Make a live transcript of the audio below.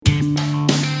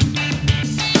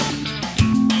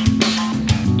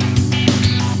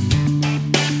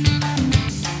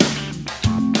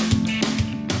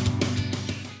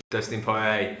Dustin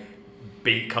Poirier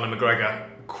beat Conor McGregor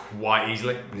quite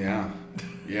easily.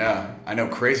 Yeah, I know,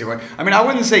 crazy, right? I mean, I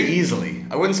wouldn't say easily.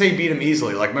 I wouldn't say he beat him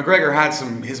easily. Like, McGregor had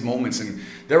his moments, and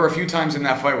there were a few times in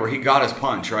that fight where he got his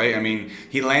punch, right? I mean,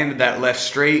 he landed that left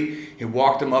straight, he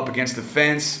walked him up against the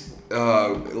fence,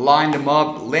 lined him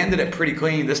up, landed it pretty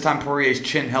clean. This time Poirier's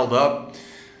chin held up,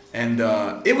 and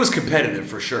it was competitive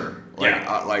for sure.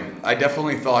 I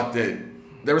definitely thought that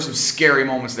there were some scary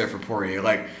moments there for Poirier.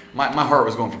 Like, my heart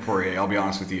was going for Poirier, I'll be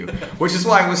honest with you. Which is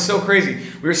why it was so crazy.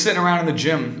 We were sitting around in the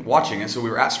gym watching it. So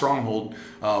we were at Stronghold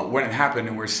when it happened,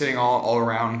 and we were sitting all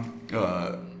around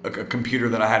a computer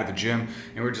that I had at the gym,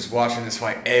 and we were just watching this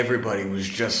fight. Everybody was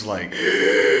just like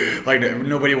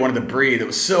nobody wanted to breathe. It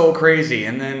was so crazy.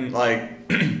 And then, like,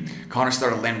 Conor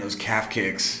started landing those calf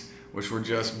kicks, which were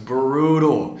just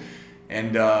brutal.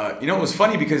 And, it was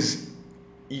funny because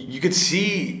you could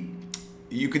see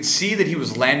that he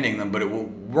was landing them, but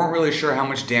weren't really sure how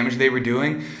much damage they were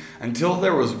doing until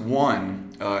there was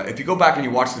one. If you go back and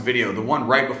you watch the video, the one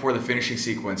right before the finishing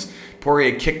sequence,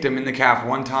 Poirier kicked him in the calf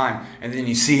one time, and then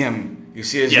you see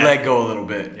his leg go a little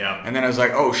bit. Yeah. And then I was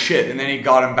like, oh shit. And then he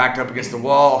got him backed up against the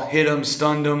wall, hit him,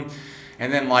 stunned him.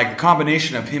 And then, like, the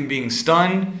combination of him being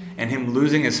stunned and him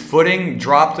losing his footing,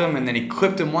 dropped him, and then he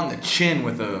clipped him on the chin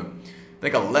with a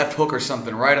left hook or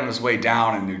something right on his way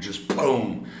down, and it just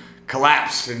boom.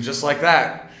 Collapsed, and just like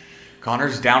that,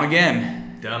 Conor's down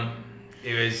again. Done.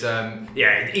 It was,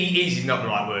 easy is not the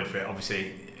right word for it.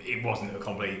 Obviously, it wasn't a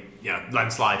complete,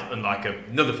 landslide, unlike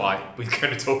another fight we're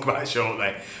going to talk about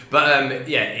shortly. But I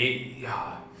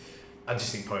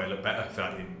just think Poirier looked better for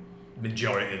the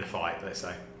majority of the fight, let's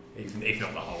say, if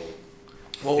not the whole.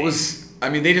 Well,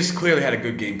 they just clearly had a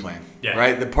good game plan,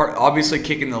 right? Obviously,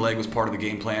 kicking the leg was part of the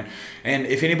game plan. And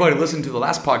if anybody listened to the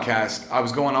last podcast, I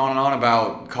was going on and on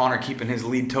about Conor keeping his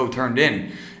lead toe turned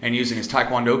in and using his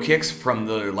Taekwondo kicks from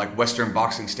the, like, Western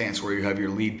boxing stance where you have your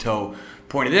lead toe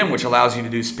pointed in, which allows you to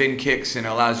do spin kicks and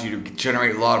allows you to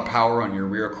generate a lot of power on your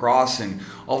rear cross and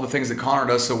all the things that Conor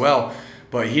does so well.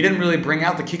 But he didn't really bring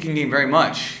out the kicking game very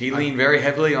much. He leaned very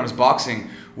heavily on his boxing,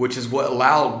 which is what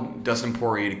allowed Dustin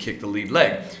Poirier to kick the lead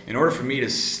leg. In order for me to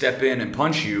step in and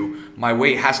punch you, my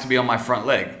weight has to be on my front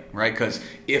leg, right? Because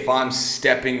if I'm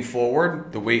stepping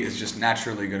forward, the weight is just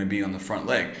naturally going to be on the front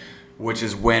leg, which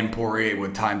is when Poirier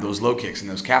would time those low kicks and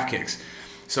those calf kicks.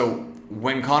 So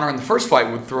when Conor in the first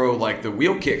fight would throw, like, the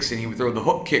wheel kicks, and he would throw the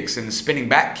hook kicks and the spinning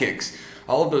back kicks,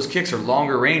 all of those kicks are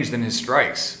longer range than his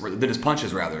strikes, or than his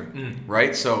punches rather,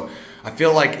 right? So I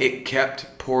feel like it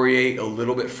kept Poirier a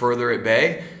little bit further at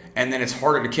bay, and then it's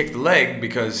harder to kick the leg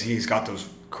because he's got those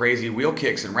crazy wheel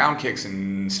kicks and round kicks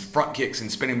and front kicks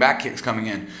and spinning back kicks coming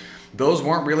in. Those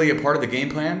weren't really a part of the game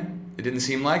plan. It didn't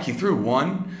seem like. He threw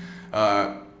one,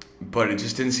 but it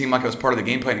just didn't seem like it was part of the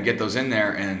game plan to get those in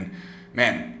there. And,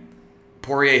 man,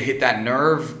 Poirier hit that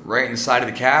nerve right in the side of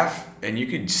the calf, and you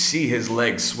could see his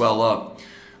legs swell up.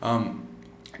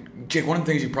 Jake, one of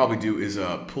the things you probably do is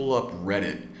pull up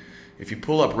Reddit. If you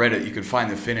pull up Reddit, you can find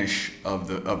the finish of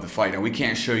the fight. Now, we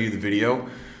can't show you the video,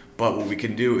 but what we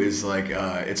can do is, like,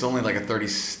 it's only like a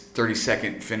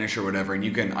 30-second finish or whatever, and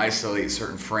you can isolate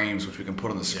certain frames, which we can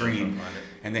put on the screen,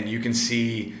 and then you can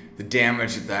see the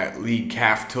damage that lead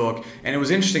calf took. And it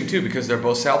was interesting, too, because they're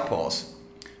both southpaws.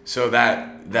 So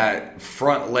that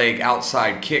front leg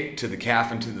outside kick to the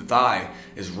calf and to the thigh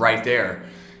is right there.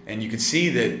 And you could see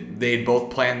that they had both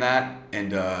planned that.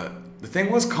 And the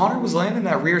thing was, Conor was landing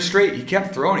that rear straight. He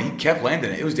kept throwing it. He kept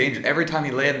landing it. It was dangerous. Every time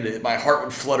he landed it, my heart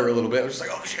would flutter a little bit. I was just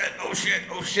like, oh shit, oh shit,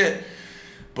 oh shit.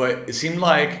 But it seemed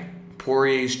like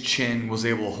Poirier's chin was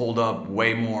able to hold up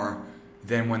way more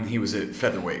than when he was at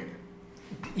featherweight.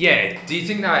 Yeah. Do you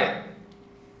think that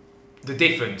the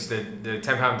difference, the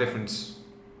 10-pound difference,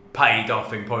 paid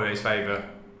off in Poirier's favour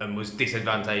and was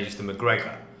disadvantageous to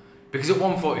McGregor? Because at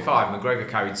 145, McGregor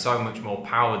carried so much more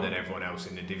power than everyone else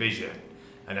in the division,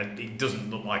 and it doesn't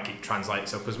look like it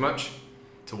translates up as much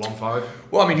to 1-5.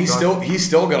 Well, I mean, he's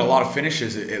still got a lot of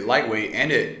finishes at lightweight,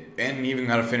 and even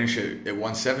got a finish at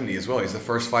 170 as well. He's the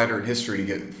first fighter in history to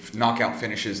get knockout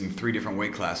finishes in 3 different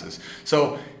weight classes.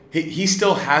 So he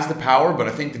still has the power, but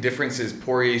I think the difference is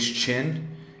Poirier's chin.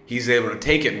 He's able to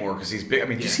take it more because he's big. I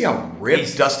mean, do you see how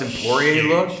ripped Dustin Poirier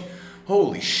looked?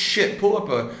 Holy shit.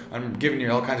 I'm giving you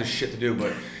all kinds of shit to do, but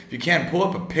if you can, pull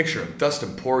up a picture of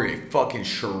Dustin Poirier fucking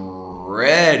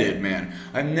shredded, man.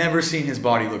 I've never seen his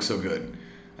body look so good.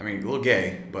 I mean, a little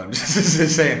gay, but I'm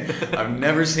just saying, I've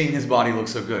never seen his body look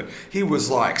so good. He was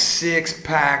like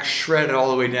 6-pack, shredded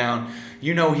all the way down.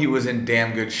 You know he was in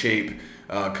damn good shape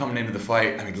coming into the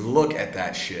fight. I mean, look at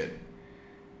that shit.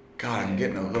 God, I'm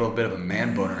getting a little bit of a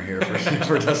man boner here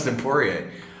for Dustin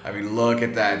Poirier. I mean, look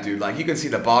at that, dude. Like, you can see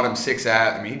the bottom 6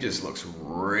 abs. I mean, he just looks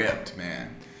ripped,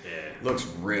 man. Yeah. Looks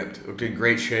ripped. Looked in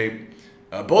great shape.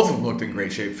 Both of them looked in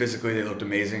great shape. Physically, they looked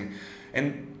amazing.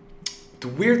 And the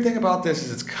weird thing about this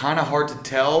is it's kind of hard to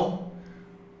tell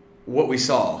what we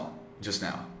saw just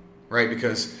now, right?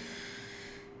 Because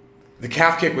the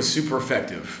calf kick was super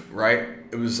effective, right?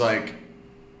 It was like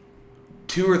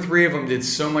 2 or 3 of them did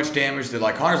so much damage that,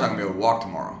 like, Conor's not going to be able to walk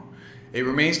tomorrow. It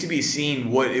remains to be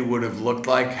seen what it would have looked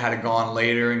like had it gone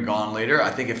later. I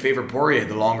think it favored Poirier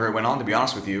the longer it went on, to be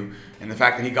honest with you. And the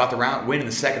fact that he got the win in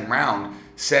the second round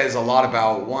says a lot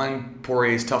about, one,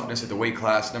 Poirier's toughness at the weight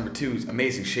class. Number 2,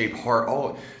 amazing shape, heart.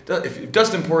 Oh, if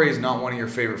Dustin Poirier is not one of your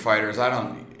favorite fighters, I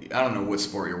don't know what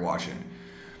sport you're watching.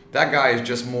 That guy is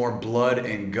just more blood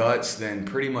and guts than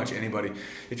pretty much anybody.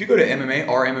 If you go to MMA,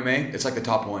 our MMA, it's like the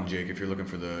top 1, Jake, if you're looking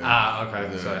for the...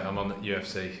 Okay. Sorry, I'm on the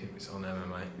UFC. It's on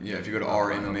MMA. Yeah, if you go to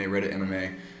our MMA, Reddit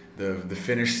MMA, the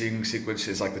finishing sequence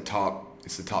is like the top...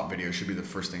 It's the top video. It should be the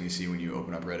first thing you see when you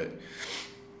open up Reddit.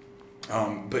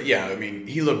 But yeah, I mean,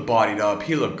 he looked bodied up.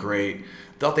 He looked great.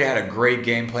 Thought they had a great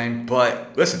game plan.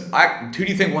 But listen, who do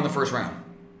you think won the first round?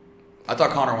 I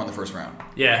thought Conor won the first round.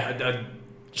 Yeah,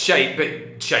 shade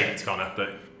it's Conor, but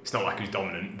it's not like he was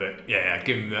dominant. But yeah,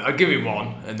 I'd give him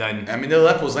one, and then I mean, the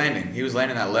left was landing. He was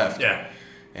landing that left. Yeah,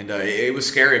 and it was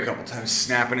scary a couple times,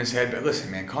 snapping his head. But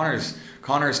listen, man, Conor's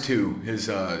too.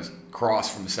 His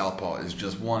cross from the southpaw is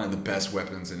just one of the best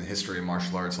weapons in the history of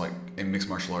martial arts, like in mixed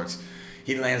martial arts.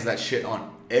 He lands that shit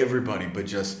on everybody, but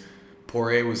just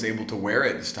Poirier was able to wear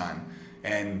it this time,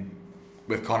 and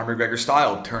with Conor McGregor's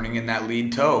style, turning in that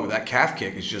lead toe, that calf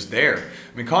kick is just there.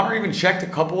 I mean, Conor even checked a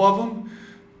couple of them,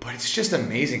 but it's just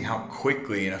amazing how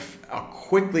quickly and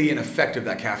effective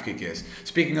that calf kick is.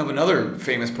 Speaking of another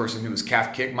famous person who was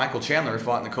calf kicked, Michael Chandler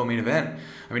fought in the co-main event.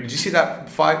 I mean, did you see that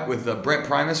fight with Brent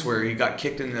Primus where he got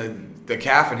kicked in the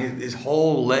calf and his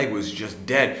whole leg was just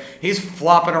dead? He's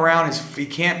flopping around. He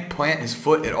can't plant his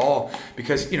foot at all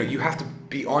because, you have to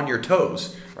be on your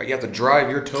toes. Right, you have to drive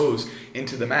your toes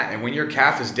into the mat, and when your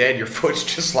calf is dead, your foot's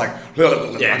just like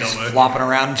just flopping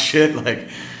around and shit. Like,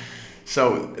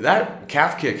 so that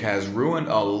calf kick has ruined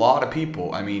a lot of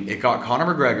people. I mean, it got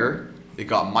Conor McGregor, it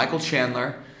got Michael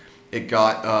Chandler, it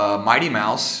got Mighty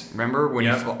Mouse. Remember when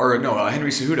Henry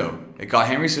Cejudo? It got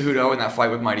Henry Cejudo in that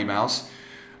fight with Mighty Mouse.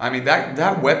 I mean,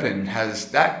 that weapon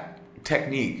that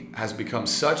technique has become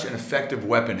such an effective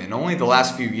weapon in only the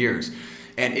last few years,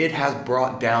 and it has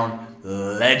brought down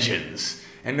legends.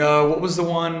 And what was the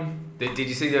one? Did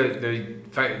you see the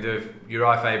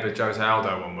Uriah Faber Jose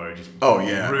Aldo one where he just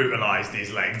brutalized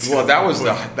his legs? Well, that was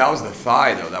the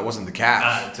thigh though. That wasn't the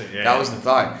calf. That was the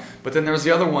thigh. But then there was the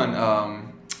other one,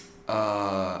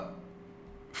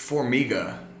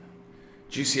 Formiga.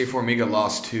 Jussier Formiga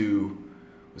lost to,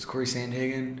 was Corey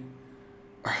Sandhagen?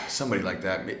 Somebody like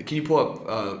that. Can you pull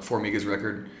up Formiga's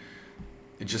record?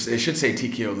 It should say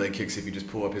TKO leg kicks if you just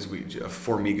pull up his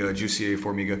Formiga, Jussier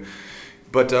Formiga.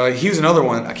 But he was another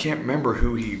one. I can't remember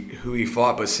who he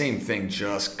fought, but same thing.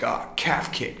 Just got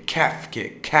calf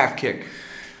kick.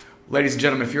 Ladies and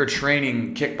gentlemen, if you're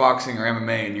training kickboxing or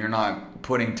MMA and you're not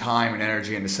putting time and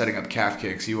energy into setting up calf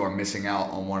kicks, you are missing out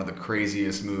on one of the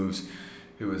craziest moves.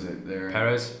 Who was it there?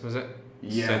 Perez, was it?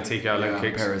 Yeah. TKO leg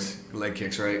kicks. Perez leg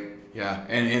kicks, right? Yeah,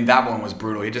 and that one was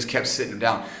brutal. He just kept sitting him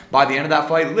down. By the end of that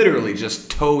fight, literally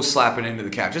just toes slapping into the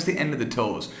calf, just the end of the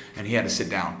toes, and he had to sit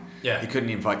down. Yeah, he couldn't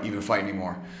even fight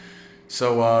anymore.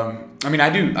 So I mean, I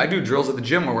do drills at the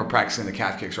gym where we're practicing the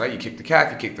calf kicks, right? You kick the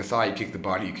calf, you kick the thigh, you kick the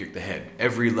body, you kick the head.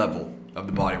 Every level of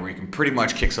the body where you can pretty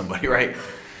much kick somebody, right?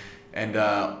 And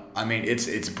I mean,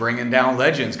 it's bringing down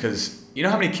legends because you know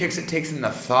how many kicks it takes in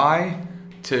the thigh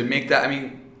to make that. I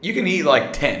mean, you can eat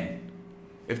like 10.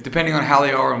 If depending on how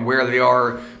they are and where they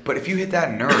are, but if you hit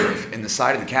that nerve in the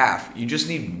side of the calf, you just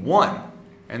need one,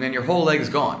 and then your whole leg is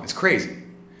gone. It's crazy,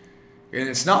 and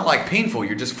it's not like painful.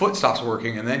 Your just foot stops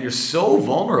working, and then you're so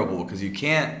vulnerable because you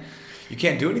can't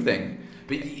do anything.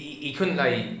 But he couldn't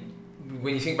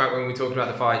when you think back when we talked about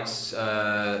the fights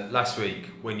last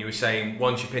week, when you were saying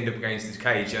once you're pinned up against this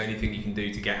cage, the only thing you can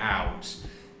do to get out,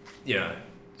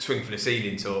 swing for the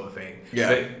ceiling sort of thing. Yeah.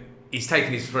 But he's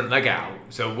taking his front leg out.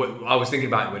 So what I was thinking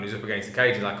about it when he was up against the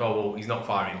cage, like, oh, well, he's not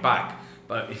firing back.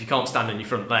 But if you can't stand on your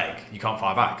front leg, you can't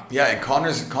fire back. Yeah, and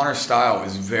Conor's style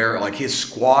is very, like, his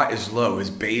squat is low, his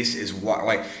base is wide.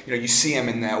 Like, you see him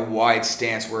in that wide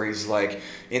stance where he's like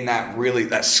in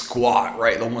that squat,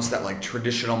 right? Almost that like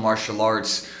traditional martial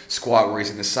arts squat where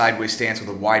he's in the sideways stance with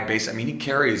a wide base. I mean, he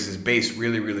carries his base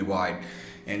really, really wide.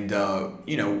 And,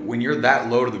 when you're that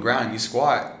low to the ground, you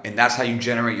squat, and that's how you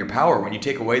generate your power. When you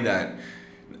take away that,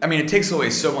 I mean, it takes away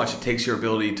so much. It takes your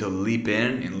ability to leap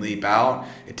in and leap out.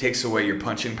 It takes away your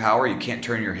punching power. You can't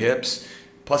turn your hips.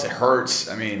 Plus, it hurts.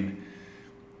 I mean,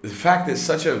 the fact that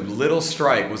such a little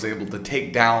strike was able to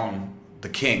take down the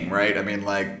king, right? I mean,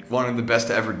 like, one of the best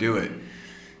to ever do it.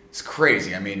 It's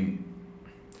crazy. I mean...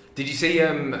 Did you see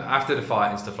after the fight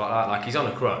and stuff like that? Like, he's on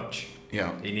a crutch.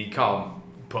 Yeah. And he can't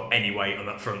put any weight on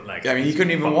that front leg. I mean, he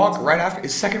couldn't even walk right after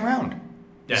his second round.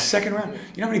 Yeah. His second round.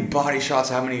 You know how many body shots,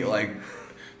 how many, like...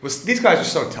 These guys are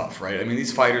so tough, right? I mean,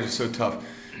 these fighters are so tough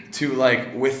to,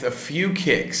 like, with a few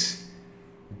kicks,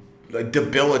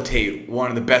 debilitate one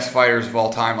of the best fighters of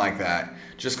all time like that.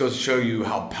 Just goes to show you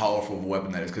how powerful of a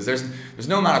weapon that is. Because there's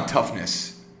no amount of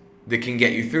toughness that can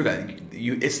get you through that.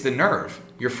 It's the nerve.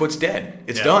 Your foot's dead.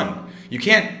 It's done. You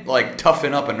can't, like,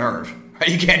 toughen up a nerve. Right?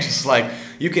 You can't just, like...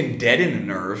 You can deaden a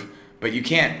nerve, but you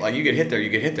can't... Like, you get hit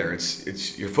there,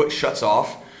 It's your foot shuts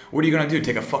off. What are you going to do?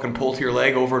 Take a fucking pull to your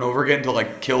leg over and over again to,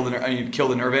 like, kill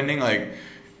the nerve ending? Like,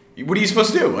 what are you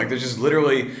supposed to do? Like, there's just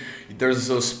literally... There's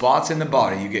those spots in the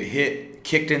body. You get hit,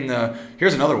 kicked in the...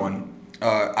 Here's another one.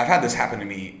 I've had this happen to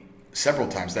me several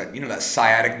times. That, you know, that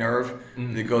sciatic nerve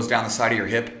that goes down the side of your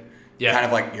hip? Yeah. Kind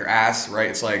of like your ass, right?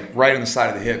 It's like right on the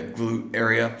side of the hip, glute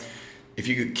area. If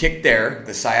you get kicked there,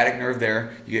 the sciatic nerve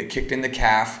there, you get kicked in the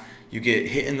calf, you get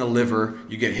hit in the liver,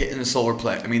 you get hit in the solar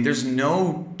plexus. I mean, there's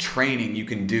no training you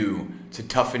can do to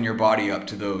toughen your body up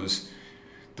to those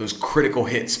critical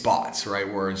hit spots,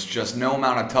 right? Where it's just no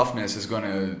amount of toughness is going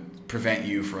to prevent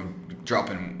you from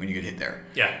dropping when you get hit there.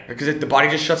 Yeah. Because the body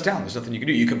just shuts down. There's nothing you can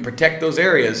do. You can protect those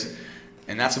areas,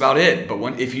 and that's about it.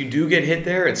 But if you do get hit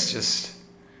there, it's just...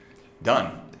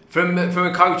 done. From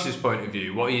a coach's point of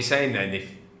view, what are you saying then?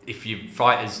 If your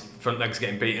fighter's front leg's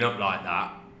getting beaten up like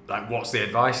that, like, what's the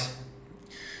advice?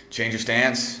 Change your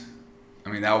stance. I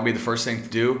mean, that would be the first thing to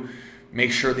do.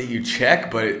 Make sure that you check,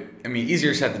 but I mean,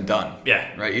 easier said than done.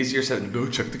 Yeah. Right. Easier said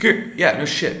than check the kick. Yeah. No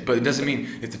shit. But it doesn't mean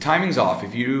if the timing's off,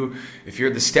 if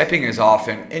the stepping is off,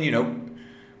 and you know,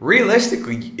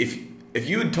 realistically, if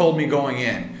you had told me going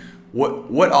in,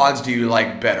 what odds do you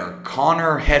like better?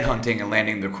 Conor headhunting and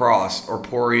landing the cross, or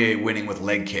Poirier winning with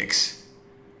leg kicks?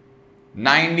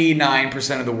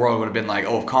 99% of the world would have been like,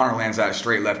 oh, if Conor lands that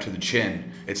straight left to the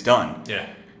chin, it's done. Yeah.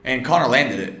 And Conor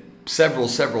landed it several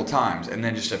times, and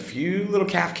then just a few little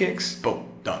calf kicks, boom,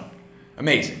 done.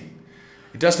 Amazing.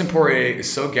 Dustin Poirier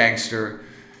is so gangster.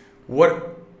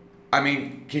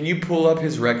 Can you pull up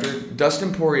his record?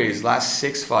 Dustin Poirier's last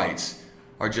 6 fights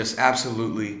are just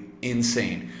absolutely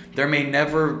insane.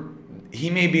 He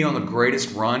may be on the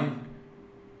greatest run.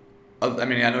 I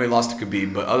mean, I know he lost to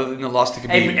Khabib, but other than the loss to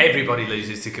Khabib... Everybody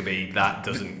loses to Khabib. That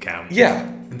doesn't count.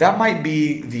 Yeah, that might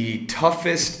be the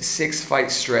toughest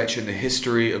 6-fight stretch in the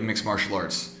history of mixed martial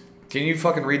arts. Can you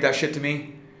fucking read that shit to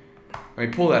me? I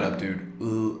mean, pull that up, dude.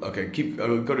 Okay,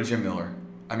 go to Jim Miller.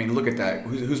 I mean, look at that.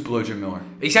 Who's below Jim Miller?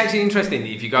 It's actually interesting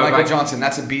if you go Michael back... Johnson,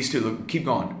 that's a beast too. Look, keep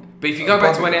going. But if you go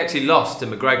back to when he actually lost to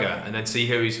McGregor and then see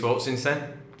who he's fought since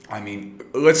then... I mean,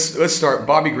 let's start.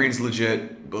 Bobby Green's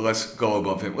legit, but let's go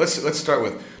above him. Let's start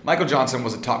with Michael Johnson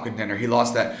was a top contender. He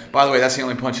lost that. By the way, that's the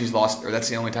only punch he's lost, or that's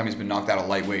the only time he's been knocked out of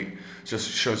lightweight. Just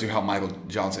shows you how Michael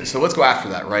Johnson is. So let's go after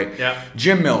that, right? Yeah.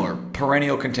 Jim Miller,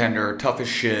 perennial contender, tough as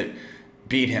shit,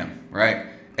 beat him, right?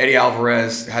 Eddie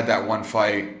Alvarez had that one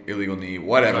fight, illegal knee,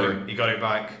 whatever. He got it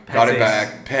back. Got it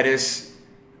back. Pettis,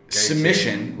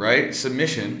 submission, right?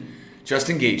 Submission.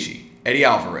 Justin Gaethje. Eddie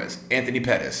Alvarez, Anthony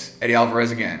Pettis, Eddie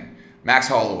Alvarez again, Max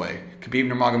Holloway, Khabib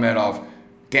Nurmagomedov,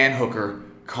 Dan Hooker,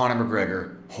 Conor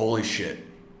McGregor. Holy shit.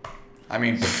 I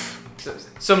mean,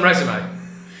 some resume.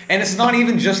 And it's not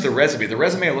even just the resume. The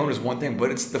resume alone is one thing,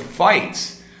 but it's the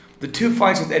fights. The 2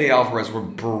 fights with Eddie Alvarez were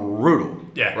brutal.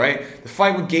 Yeah. Right? The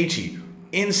fight with Gaethje,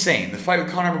 insane. The fight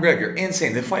with Conor McGregor,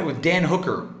 insane. The fight with Dan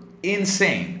Hooker,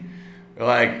 insane.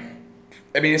 Like...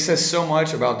 I mean, it says so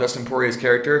much about Dustin Poirier's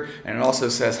character, and it also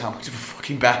says how much of a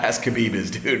fucking badass Khabib is,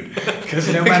 dude.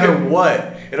 Because no matter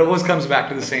what, it always comes back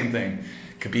to the same thing.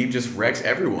 Khabib just wrecks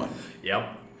everyone.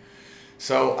 Yep.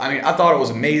 So, I mean, I thought it was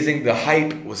amazing. The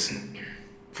hype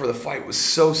for the fight was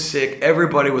so sick.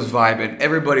 Everybody was vibing.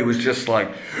 Everybody was just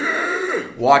like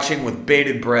watching with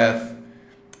bated breath.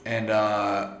 And,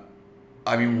 I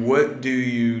mean, what do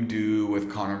you do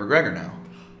with Conor McGregor now?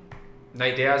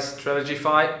 Nate Diaz trilogy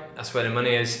fight. That's where the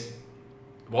money is.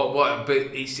 But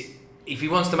if he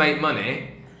wants to make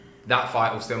money, that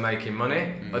fight will still make him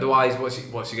money. Otherwise, what's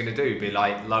he going to do? Be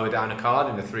like lower down a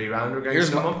card in a 3-rounder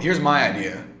against someone? Here's my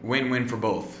idea. Win-win for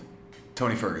both.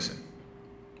 Tony Ferguson.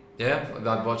 Yeah,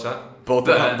 I'd watch that. Both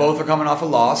are coming off a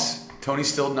loss. Tony's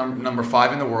still number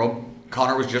 5 in the world.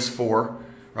 Conor was just 4.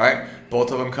 right?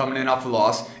 Both of them coming in off the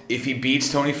loss. If he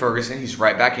beats Tony Ferguson, he's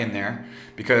right back in there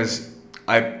because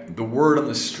the word on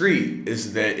the street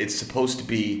is that it's supposed to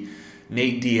be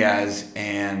Nate Diaz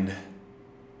and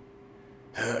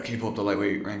can you pull up the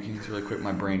lightweight rankings really quick?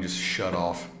 My brain just shut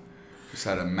off. Just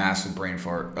had a massive brain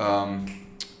fart.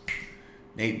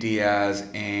 Nate Diaz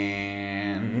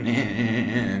and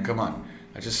come on,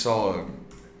 I just saw.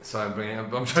 Sorry, I'm bringing it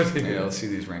up. I'm trying to. Yeah, let's see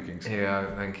these rankings. Yeah,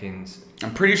 rankings.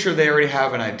 I'm pretty sure they already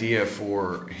have an idea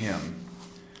for him.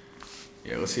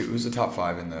 Yeah, let's see who's the top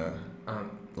 5 in the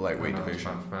lightweight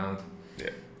division. Yeah,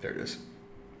 there it is.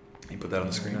 You put that on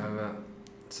the screen.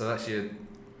 So that's your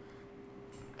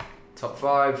top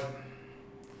 5.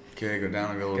 Okay, go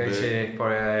down a little bit. Gaethje,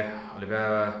 Poirier,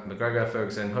 Oliveira, McGregor,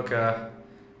 Ferguson, Hooker,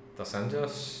 Dos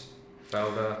Anjos,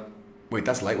 Felder. Wait,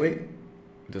 that's lightweight?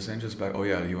 Dos Anjos back? Oh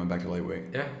yeah, you went back to lightweight.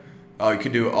 Yeah. Oh, you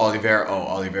could do Oliveira. Oh,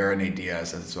 Oliveira, Nate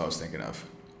Diaz. That's what I was thinking of.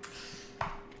 I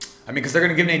mean, because they're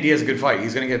going to give Nate Diaz a good fight.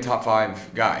 He's going to get a top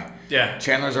 5 guy. Yeah.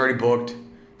 Chandler's already booked.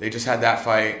 They just had that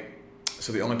fight.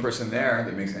 So the only person there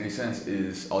that makes any sense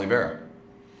is Oliveira.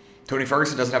 Tony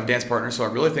Ferguson doesn't have a dance partner, so I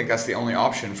really think that's the only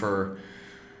option for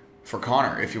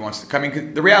Conor if he wants to. I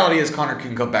mean, the reality is Conor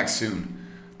can come back soon.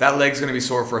 That leg's going to be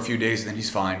sore for a few days, and then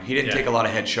he's fine. He didn't take a lot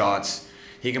of headshots.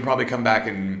 He can probably come back,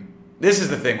 and this is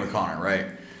the thing with Conor, right?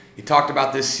 He talked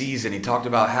about this season. He talked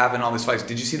about having all these fights.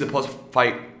 Did you see the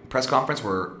post-fight press conference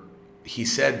where he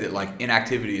said that like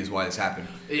inactivity is why this happened?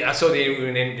 Yeah, I saw the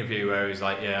interview where he was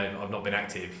like, "Yeah, I've not been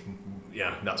active.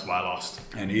 Yeah, that's why I lost."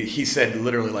 And he said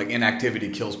literally like inactivity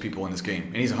kills people in this game,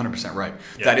 and he's 100% right.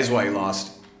 Yeah. That is why he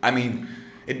lost. I mean,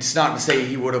 it's not to say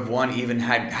he would have won even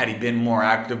had he been more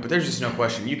active, but there's just no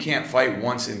question. You can't fight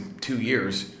once in 2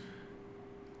 years,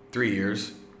 3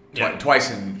 years,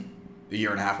 twice in a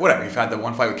year and a half, whatever. You've had the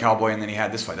one fight with Cowboy, and then he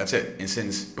had this fight. That's it. And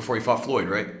since before he fought Floyd,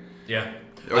 right? Yeah.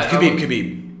 Or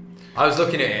Khabib. I was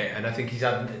looking at it, and I think he's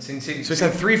had since. So he's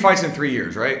had 3 fights in 3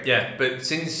 years, right? Yeah, but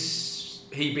since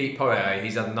he beat Poirier,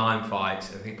 he's had 9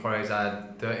 fights. I think Poirier's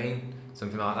had 13,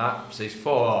 something like that. So he's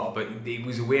 4 off. But it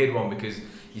was a weird one because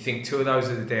you think 2 of those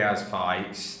are the Diaz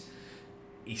fights.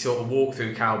 He sort of walked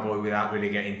through Cowboy without really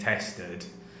getting tested.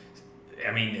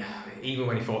 I mean, even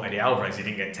when he fought Eddie Alvarez, he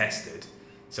didn't get tested.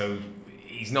 So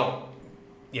he's not,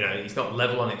 he's not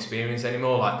level on experience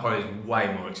anymore. Like Poirier's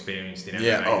way more experienced in MMA.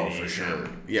 Yeah, for sure.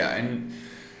 Yeah, and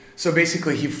so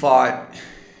basically he fought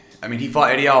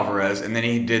Eddie Alvarez, and then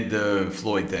he did the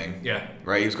Floyd thing. Yeah.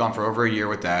 Right? He was gone for over a year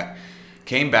with that.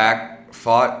 Came back,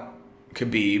 fought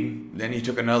Khabib, then he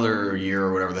took another year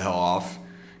or whatever the hell off.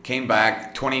 Came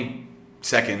back 20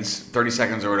 seconds, 30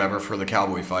 seconds or whatever for the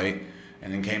Cowboy fight,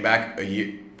 and then came back a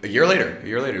year later.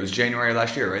 It was January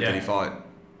last year, right? Yeah. That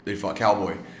he fought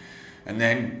Cowboy. And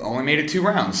then only made it 2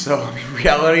 rounds. So, I mean,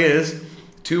 reality is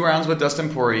 2 rounds with Dustin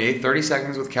Poirier, 30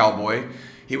 seconds with Cowboy.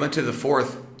 He went to the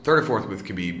third or fourth with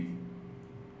Khabib.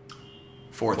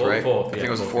 Fourth, right? I think it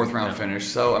was a 4th round finish.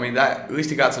 So, I mean, that at least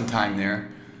he got some time there.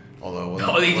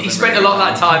 Although he spent a lot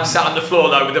of that time sat on the floor,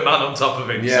 though, with the man on top of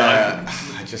him. Yeah,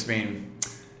 so. I just mean,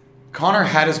 Conor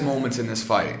had his moments in this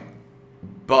fight,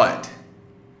 but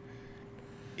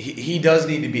he does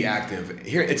need to be active.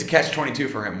 Here, it's a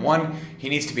catch-22 for him. One, he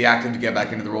needs to be active to get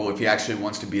back into the role if he actually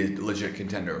wants to be a legit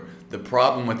contender. The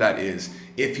problem with that is,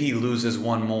 if he loses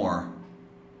one more,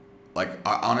 like,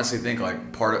 I honestly think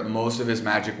like most of his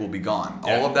magic will be gone.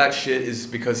 Yeah. All of that shit is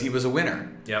because he was a winner.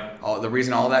 Yep. The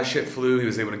reason all that shit flew, he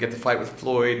was able to get the fight with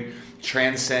Floyd,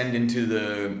 transcend into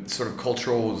the sort of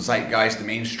cultural zeitgeist, the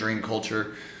mainstream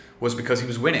culture, was because he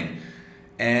was winning.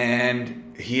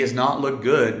 And he has not looked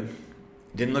good.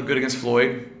 Didn't look good against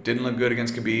Floyd. Didn't look good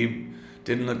against Khabib.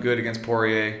 Didn't look good against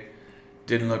Poirier.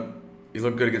 He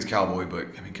looked good against Cowboy, but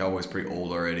I mean Cowboy's pretty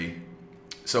old already.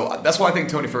 So that's why I think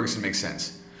Tony Ferguson makes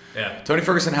sense. Yeah. Tony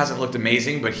Ferguson hasn't looked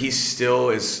amazing, but he still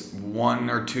is 1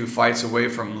 or 2 fights away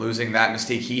from losing that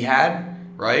mistake he had,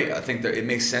 right? I think that it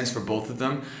makes sense for both of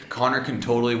them. Conor can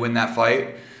totally win that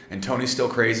fight, and Tony's still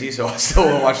crazy, so I still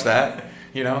will watch that,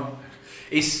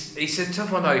 It's a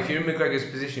tough one, though, if you're in McGregor's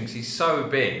position, because he's so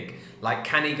big. Like,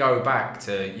 can he go back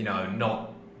to,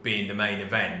 not being the main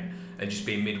event and just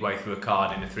being midway through a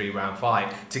card in a 3-round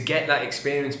fight to get that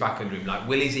experience back under him? Like,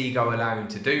 will his ego allow him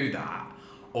to do that?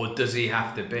 Or does he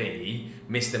have to be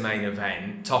Mr. Main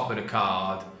Event, top of the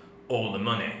card, all the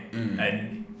money?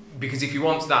 And because if he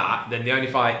wants that, then the only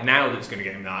fight now that's going to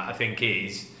get him that, I think,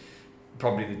 is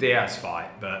probably the Diaz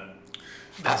fight. But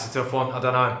That's a tough one. I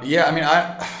don't know. Yeah, I mean,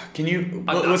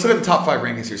 let's look at the top 5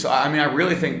 rankings here. So, I mean, I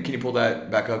really think, can you pull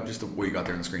that back up, just what you got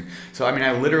there on the screen? So, I mean,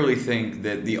 I literally think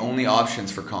that the only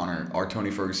options for Conor are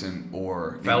Tony Ferguson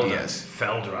or Nate Diaz.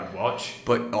 Felder, I'd watch.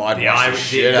 But, I'd the watch Irish, the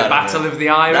shit out of it. Battle of the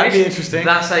Irish. That'd be interesting.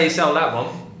 That's how you sell that one.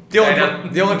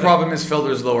 The only problem is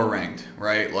Felder's lower ranked,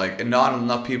 right? Like, and not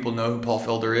enough people know who Paul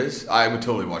Felder is. I would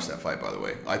totally watch that fight, by the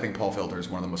way. I think Paul Felder is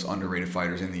one of the most underrated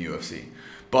fighters in the UFC.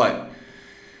 But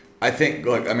I think,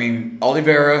 look, I mean,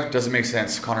 Oliveira doesn't make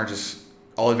sense.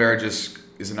 Oliveira just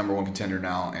is the number 1 contender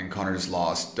now, and Conor just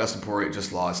lost. Dustin Poirier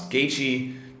just lost.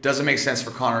 Gaethje doesn't make sense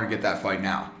for Conor to get that fight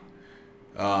now.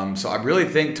 So I really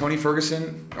think Tony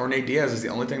Ferguson or Nate Diaz is the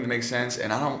only thing that makes sense,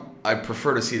 and I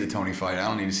prefer to see the Tony fight. I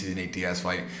don't need to see the Nate Diaz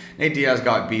fight. Nate Diaz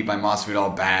got beat by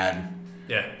Masvidal bad.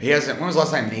 Yeah. When was the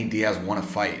last time Nate Diaz won a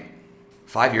fight?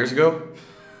 5 years ago?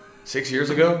 6 years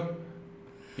ago?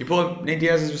 You pull up Nate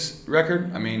Diaz's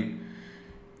record? I mean,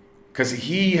 because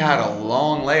he had a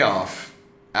long layoff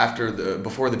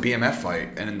before the BMF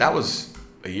fight, and that was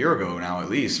a year ago now at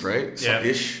least, right? Yeah.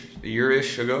 A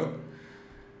year-ish ago.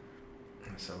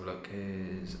 Let's have a look.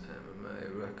 His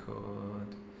MMA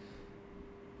record.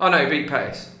 Oh no, he beat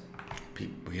Pettis.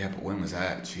 Yeah, but when was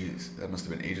that? Jeez, that must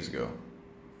have been ages ago.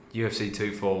 UFC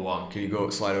 241. Can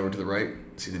you slide over to the right?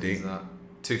 See the date?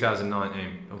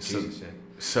 2019. Oh, Jesus, yeah.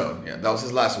 So, yeah, that was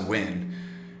his last win.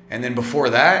 And then before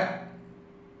that,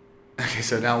 okay,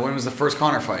 so now when was the first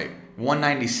Conor fight?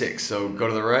 196. So go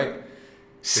to the right.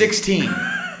 2016.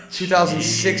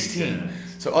 Jesus.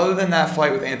 So other than that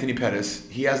fight with Anthony Pettis,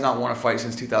 he has not won a fight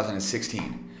since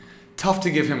 2016. Tough to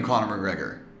give him Conor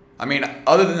McGregor. I mean,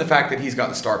 other than the fact that he's got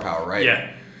the star power, right?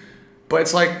 Yeah. But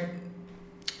it's like,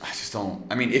 I just don't.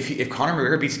 I mean, if Conor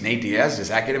McGregor beats Nate Diaz, does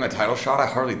that get him a title shot? I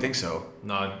hardly think so.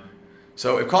 No.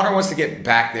 So if Conor wants to get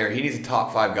back there, he needs a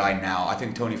top 5 guy now. I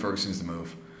think Tony Ferguson's the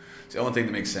move. It's the only thing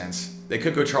that makes sense. They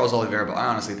could go Charles Oliveira, but I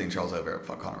honestly think Charles Oliveira will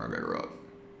fuck Conor McGregor up.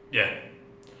 Yeah.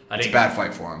 It's a bad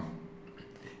fight for him.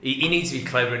 He needs to be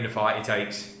clever in the fight he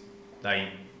takes.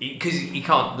 Because he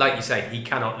can't, like you say, he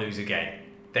cannot lose again.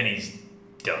 Then he's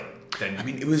done. I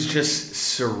mean, it was just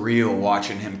surreal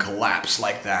watching him collapse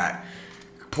like that.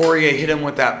 Poirier hit him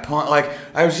with that punch. Like,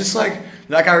 I was just like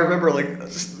I remember,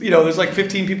 there's like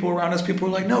 15 people around us. People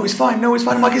were like, no, he's fine.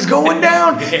 I'm like, he's going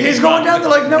down. He's going down. They're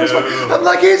like, no, he's fine. I'm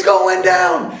like, he's going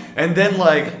down. And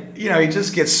then, he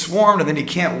just gets swarmed, and then he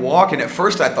can't walk. And at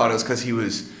first I thought it was because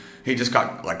he just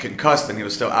got concussed and he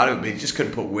was still out of it, but he just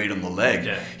couldn't put weight on the leg.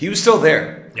 Yeah. He was still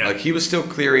there. Yeah. He was still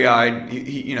cleary-eyed.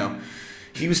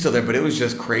 He was still there, but it was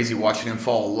just crazy watching him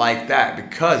fall like that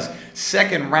because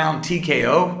second round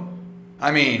TKO,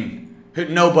 I mean,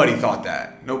 nobody thought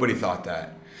that.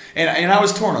 And I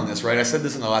was torn on this, right? I said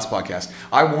this in the last podcast.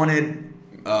 I wanted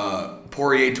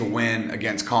Poirier to win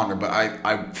against Conor, but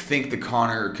I think the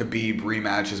Conor-Khabib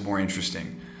rematch is more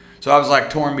interesting. So I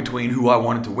was torn between who I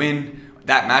wanted to win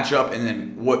that matchup and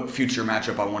then what future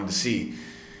matchup I wanted to see.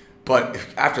 But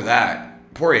after that,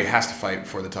 Poirier has to fight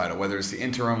for the title, whether it's the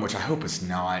interim, which I hope it's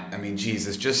not. I mean,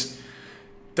 Jesus, just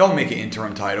don't make an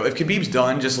interim title. If Khabib's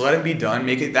done, just let him be done.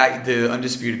 Make it the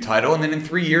undisputed title. And then in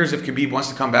 3 years, if Khabib wants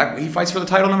to come back, he fights for the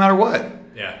title no matter what.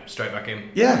 Yeah, straight back in.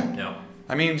 Yeah. Yeah.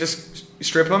 I mean, just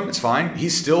strip him. It's fine.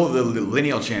 He's still the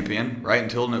lineal champion, right,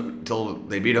 until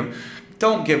they beat him.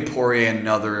 Don't give Poirier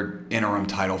another interim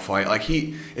title fight.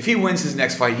 If he wins his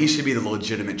next fight, he should be the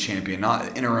legitimate champion,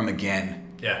 not interim again.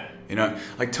 Yeah.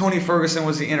 Tony Ferguson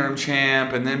was the interim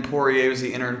champ, and then Poirier was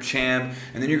the interim champ,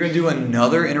 and then you're going to do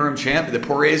another interim champ that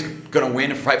Poirier's going to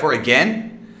win and fight for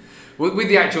again? With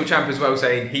the actual champ as well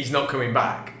saying he's not coming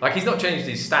back. He's not changed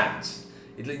his stance.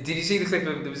 Did you see the clip?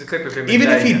 There was a clip of him. Even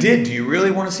if he did, do you really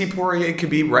want to see Poirier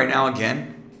Khabib right now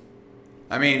again?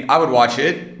 I mean, I would watch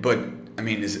it, but I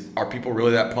mean, are people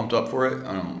really that pumped up for it?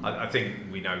 I don't know. I think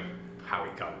we know how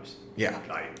it goes. Yeah.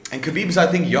 And Khabib's, I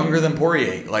think, younger than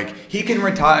Poirier. He can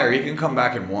retire. He can come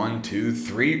back in 1, 2,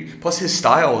 3. Plus, his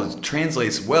style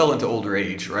translates well into older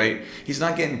age, right? He's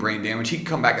not getting brain damage. He can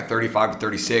come back at 35 to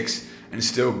 36 and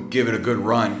still give it a good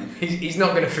run. He's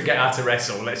not going to forget how to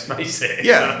wrestle, let's face it.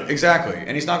 Yeah, exactly.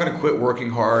 And he's not going to quit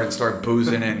working hard and start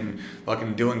boozing and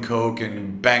fucking doing coke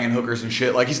and banging hookers and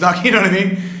shit. He's not, you know what I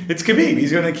mean? It's Khabib.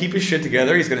 He's going to keep his shit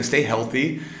together. He's going to stay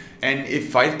healthy. And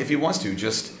if he wants to,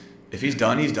 if he's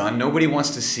done, he's done. Nobody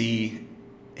wants to see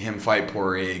him fight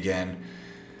Poirier again.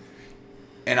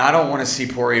 And I don't want to see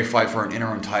Poirier fight for an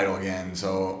interim title again.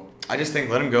 So I just think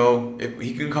let him go. If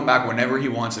he can come back whenever he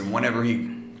wants and whenever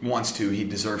he wants to, he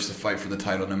deserves to fight for the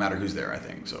title no matter who's there, I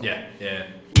think. So Yeah.